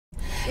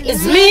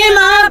It's me and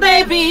my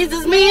babies.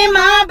 It's me and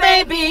my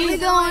babies. We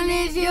doing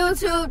this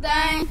YouTube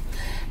thing.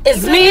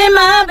 It's me and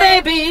my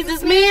babies.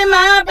 It's me and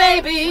my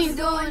babies. We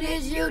doing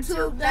this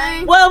YouTube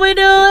thing. What we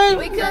doing?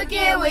 We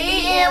cooking, we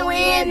eating, we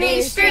in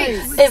these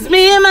streets. It's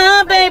me and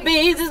my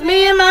babies. It's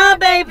me and my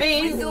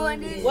babies. We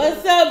doing this.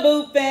 What's up,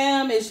 Boo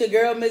Fam? It's your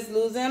girl, Miss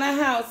Louisiana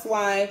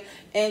Housewife.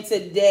 And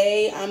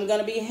today I'm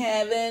going to be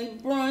having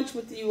brunch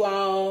with you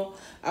all.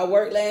 I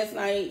worked last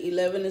night,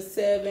 11 to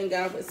 7.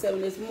 Got off at 7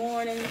 this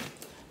morning.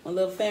 My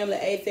little family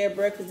ate their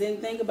breakfast. Didn't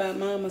think about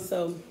Mama,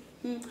 so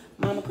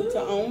Mama cooked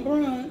her own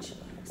brunch.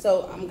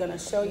 So I'm going to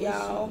show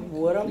y'all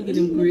what I'm doing. Look at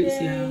them grits,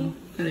 y'all.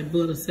 How that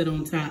butter sit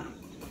on top.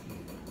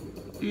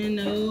 And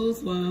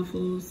those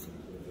waffles.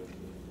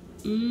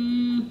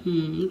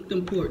 Look at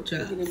them pork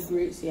chops. Look at them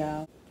grits,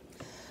 y'all.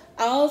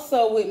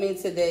 Also with me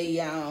today,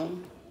 y'all,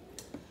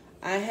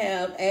 I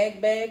have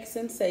Egg Bag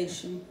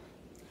Sensation.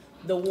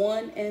 The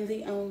one and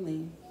the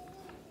only.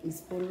 Miss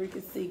Puerto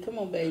Rican C. Come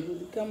on,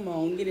 baby. Come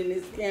on. Get in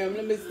this camera.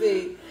 Let me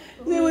see.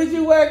 See what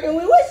you working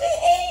with. What she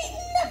eating?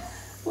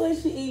 What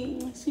she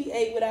eating? She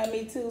ate without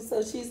me too,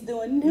 so she's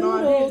doing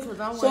noodles.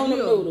 Show them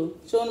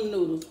noodles. Show them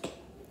noodles.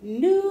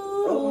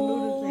 Noodles.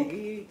 Noodles and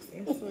eggs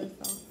and soy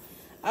sauce.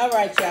 All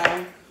right,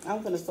 y'all.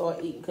 I'm gonna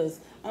start eating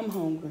because I'm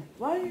hungry.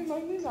 Why you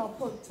make me on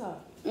pork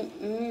chop?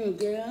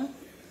 Girl.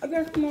 I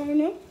got some over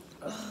now.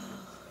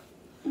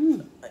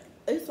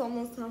 It's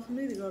almost time for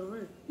me to go to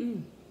work.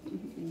 And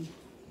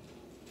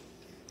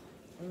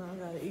I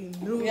gotta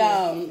eat noodles.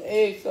 Y'all,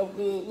 eggs so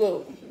good.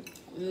 Look,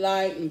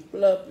 light and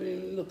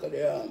fluffy. Look at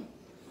them.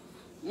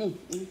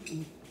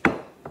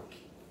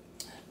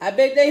 I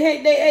bet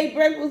they ate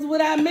breakfast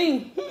without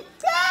me.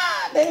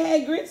 They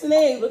had grits and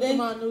eggs. Look at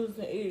my noodles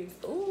and eggs.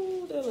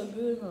 Ooh, they look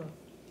good, huh?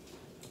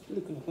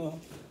 Look at her.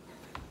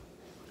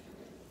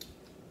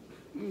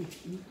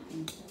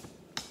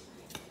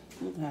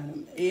 Look how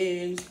them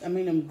eggs,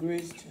 them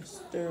grits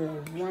just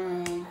stir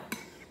around.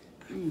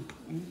 You're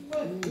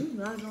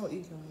not gonna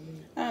eat all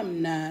this.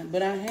 I'm not,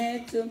 but I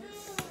had to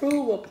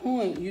prove a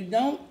point. You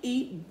don't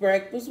eat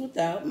breakfast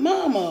without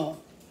Mama.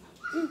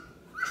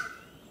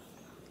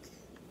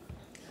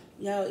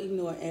 Y'all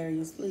ignore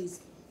areas, please.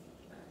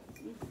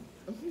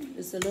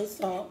 Just a little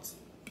salt.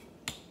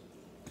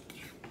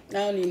 I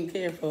don't even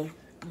care for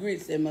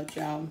grits that much,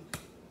 y'all.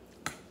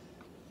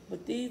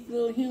 But these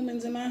little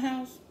humans in my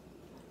house,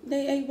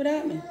 they ate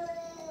without me.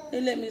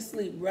 They let me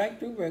sleep right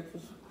through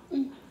breakfast.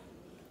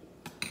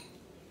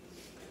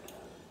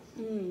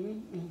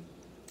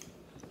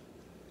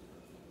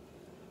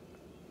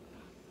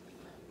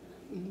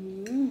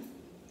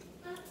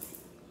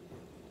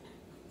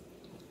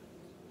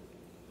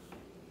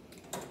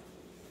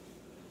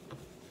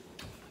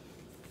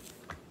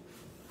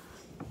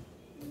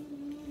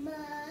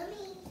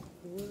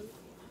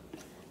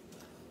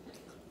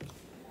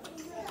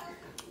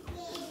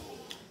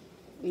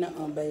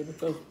 Nuh-uh, baby,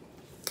 cause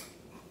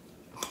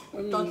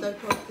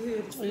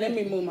let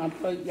me move my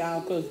plate,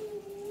 y'all, cause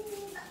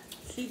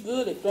she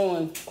good at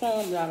throwing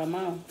crumbs out of her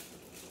mouth.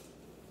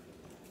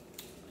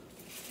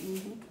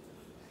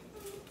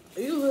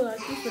 You look like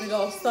you finna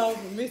go solve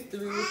a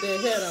mystery with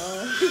that hat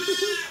on.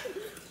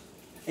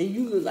 And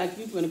you look like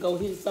you finna go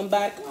hit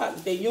somebody car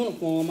with their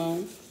uniform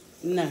on.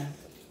 Nah.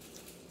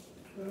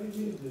 He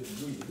can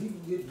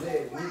get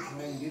that. He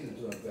can't get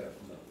into a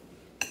bathroom.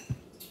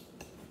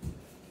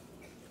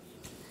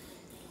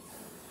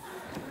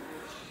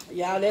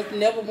 Y'all, let's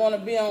never want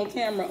to be on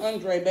camera.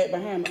 Andre back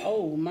behind me.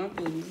 Oh, my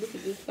goodness. Look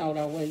at this salt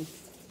I weigh.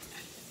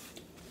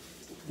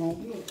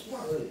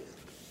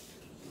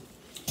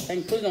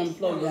 And put it on the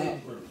floor, y'all.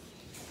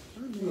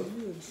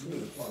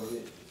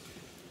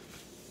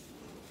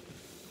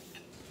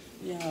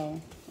 Y'all,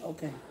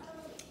 okay.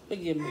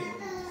 Forgive me.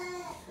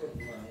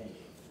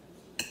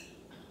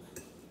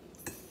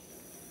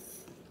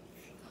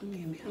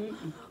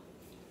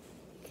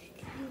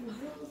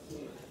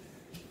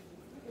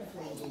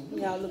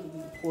 Y'all look at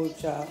this pork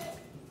chop.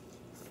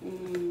 I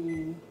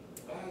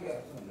got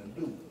something to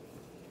do.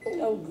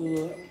 So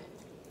good.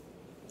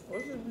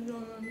 What's it be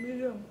on that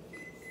medium?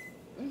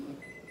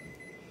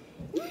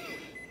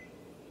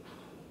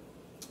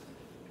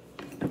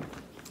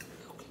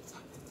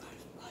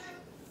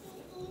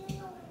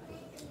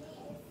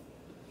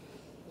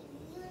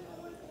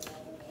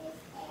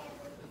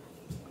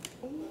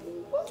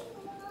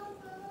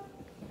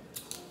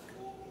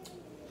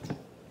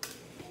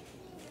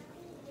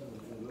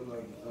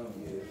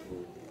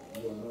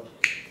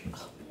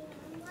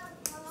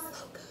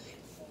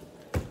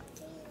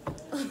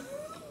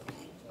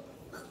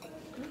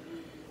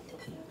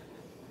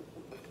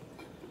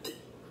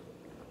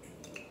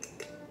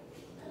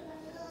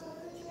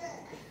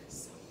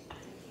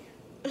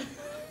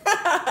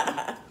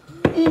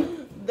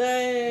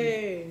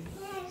 Dang.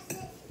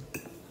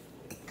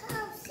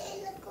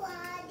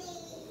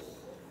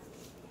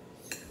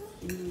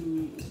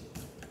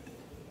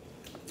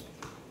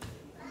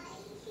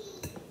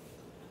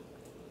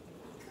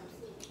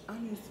 I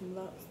need some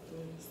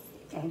lobsters.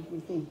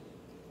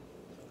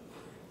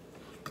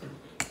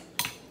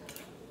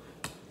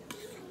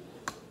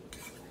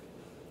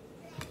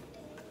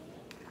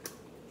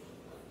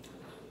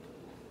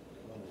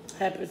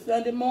 Happy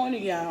Sunday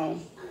morning, y'all.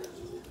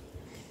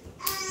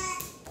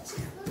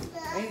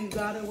 And you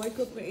gotta wake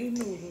up and eat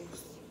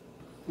noodles.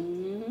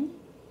 Mm-hmm.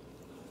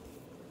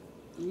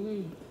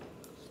 Mm.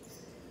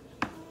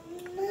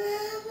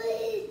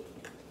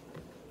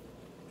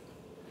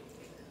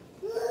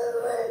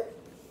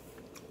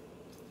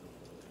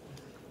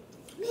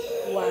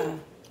 Why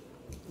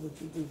would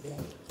you do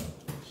that?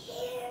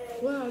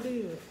 What I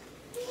did?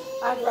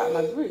 I brought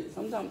my grits.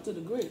 I'm talking to the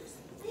grits.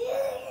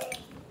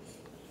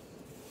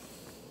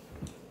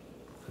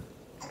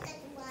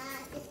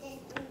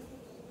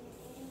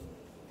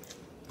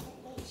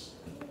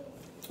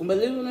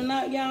 Believe it or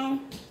not, y'all,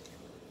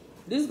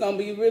 this is gonna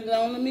be really the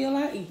only meal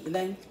I eat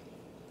today.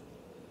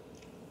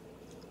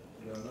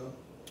 You don't know?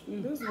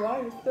 This is why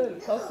you study.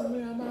 Close to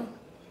me on my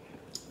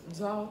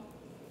jaw.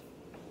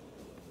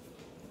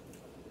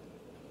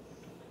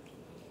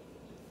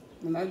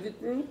 When I get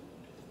through,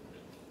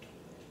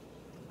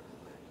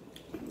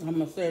 I'm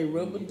gonna say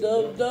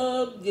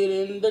rub-a-dub-dub, get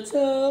in the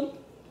tub,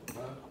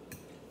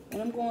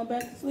 and I'm going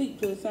back to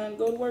sleep till it's time to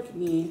go to work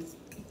again.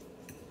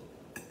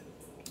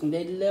 And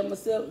that 11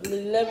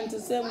 to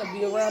 7 will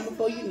be around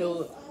before you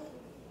know it.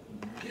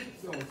 Get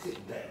some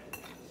sit down.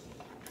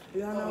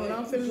 Y'all know what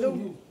I'm finna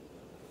do?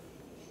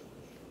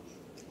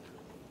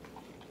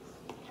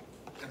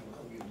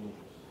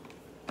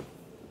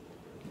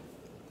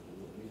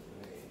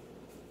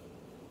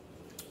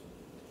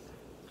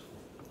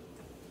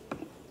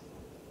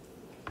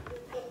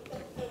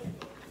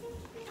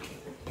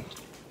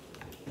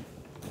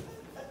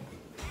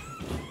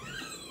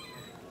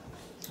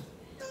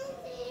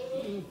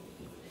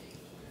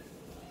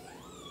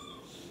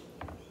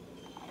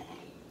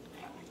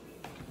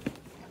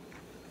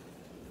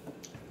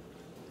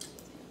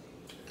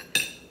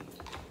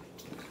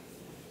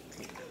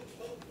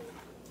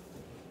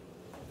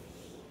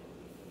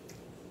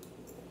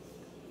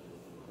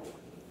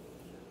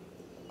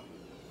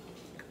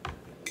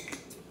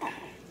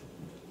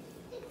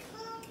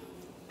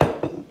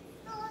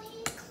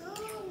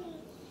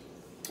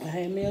 I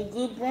had me a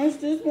good brunch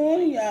this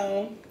morning,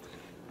 y'all.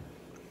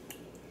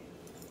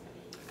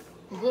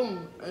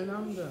 Boom, and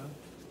I'm done.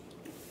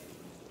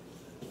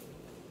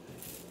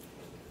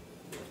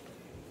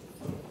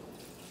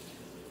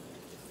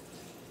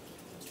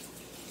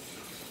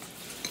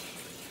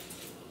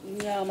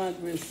 Y'all, my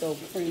grits so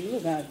creamy.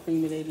 Look how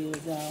creamy that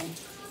is, y'all.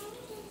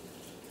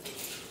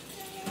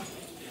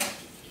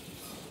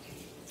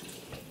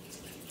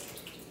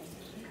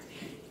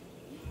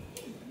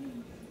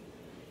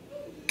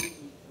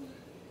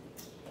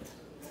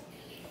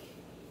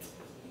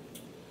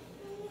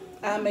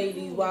 I made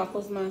these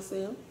waffles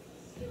myself.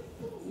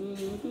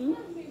 Mm-hmm.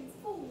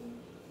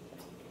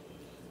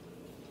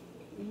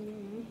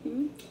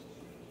 Mm-hmm.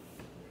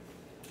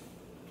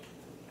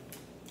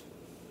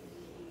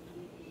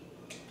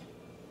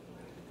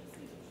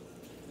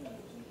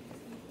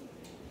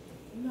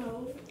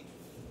 No.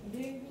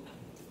 Did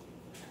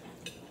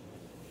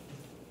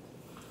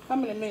How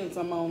many minutes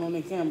I'm on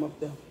the camera up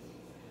there?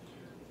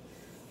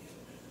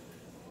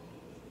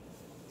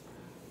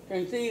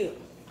 Can't see it.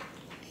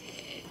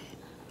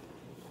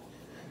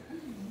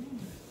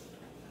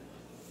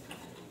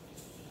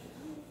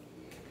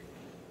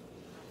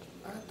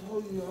 I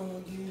told you I'm gonna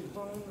give you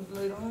phones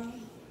later on.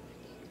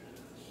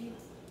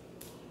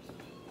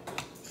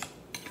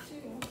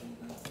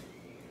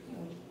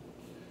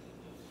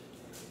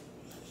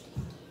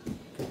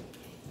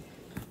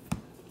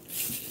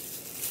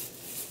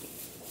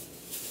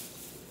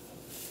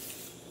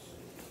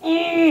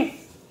 It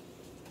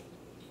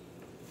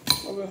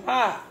was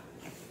hot.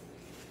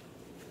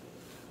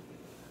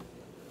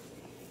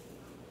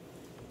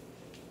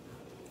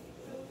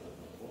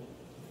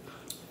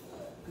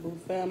 Boo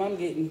fam, I'm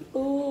getting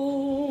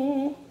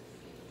full.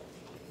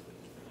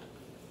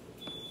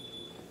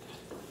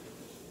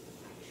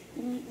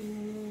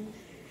 Mm-mm.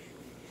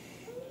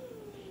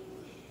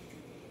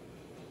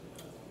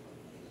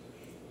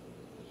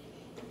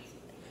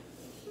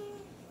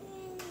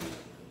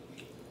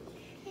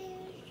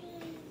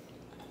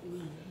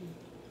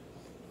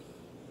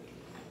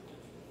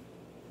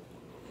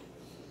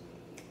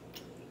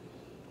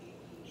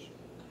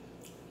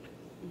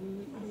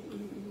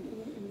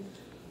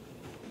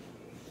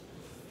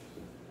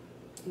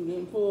 I'm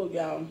getting full,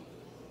 y'all.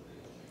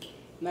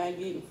 Not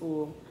getting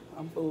full.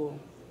 I'm full.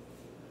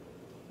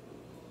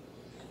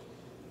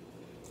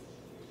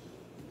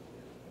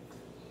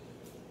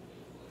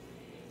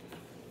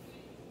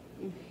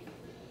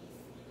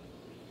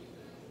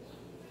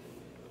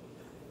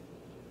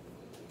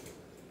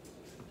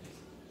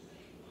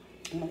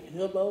 My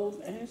elbows,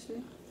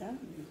 actually. Damn.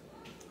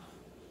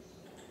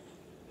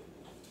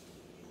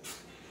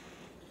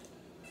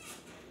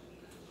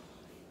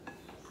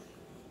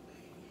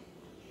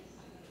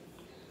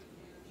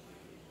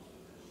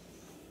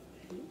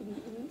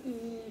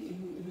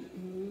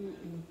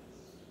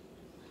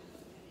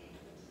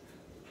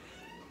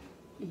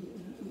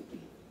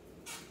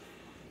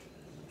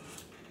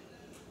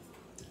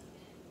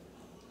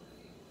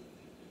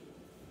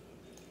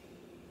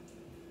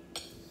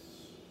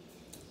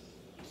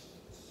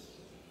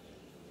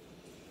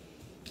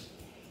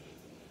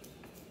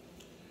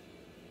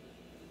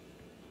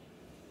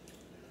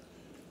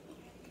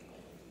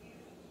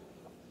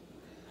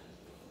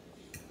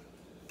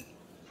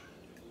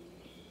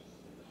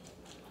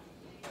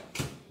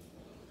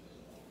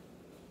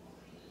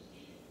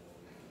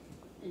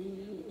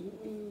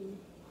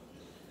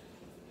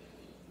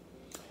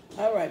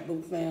 All right,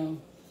 Boo fam.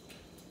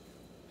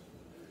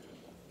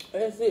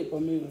 That's it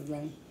for me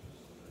today.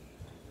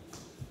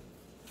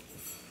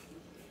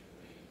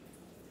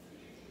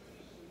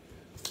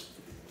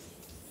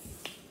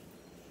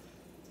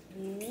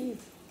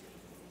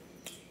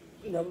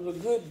 That was a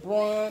good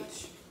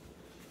brunch.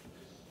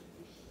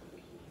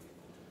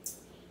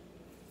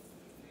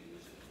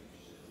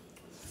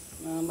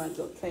 Now I'm about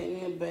to go take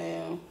me a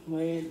bath,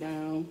 lay it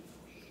down.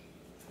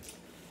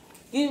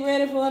 Get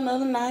ready for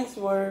another night's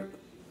work.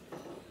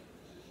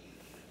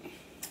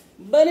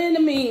 But in the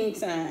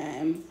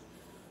meantime,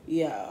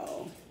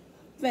 y'all,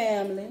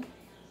 family,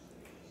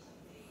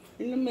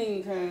 in the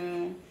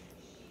meantime,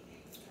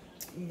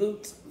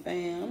 Boots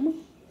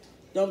fam,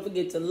 don't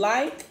forget to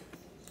like,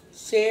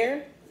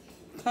 share,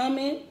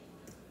 comment,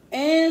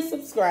 and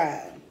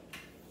subscribe.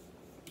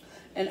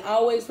 And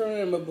always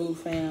remember, Boo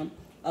fam,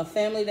 a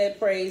family that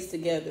prays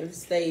together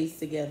stays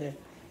together.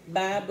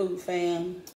 Bye, Boo fam.